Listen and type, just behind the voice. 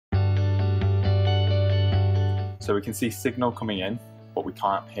So we can see signal coming in, but we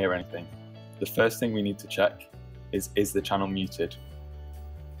can't hear anything. The first thing we need to check is the channel muted?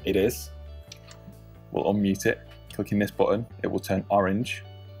 It is. We'll unmute it. Clicking this button, it will turn orange.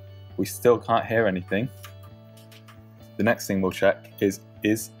 We still can't hear anything. The next thing we'll check is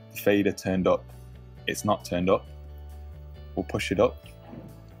the fader turned up? It's not turned up. We'll push it up.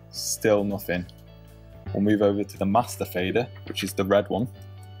 Still nothing. We'll move over to the master fader, which is the red one,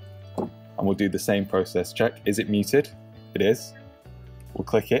 and we'll do the same process. Check, is it muted? It is. We'll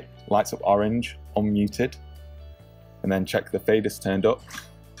click it, lights up orange, unmuted, and then check the fader's turned up,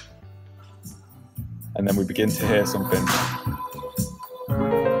 and then we begin to hear something.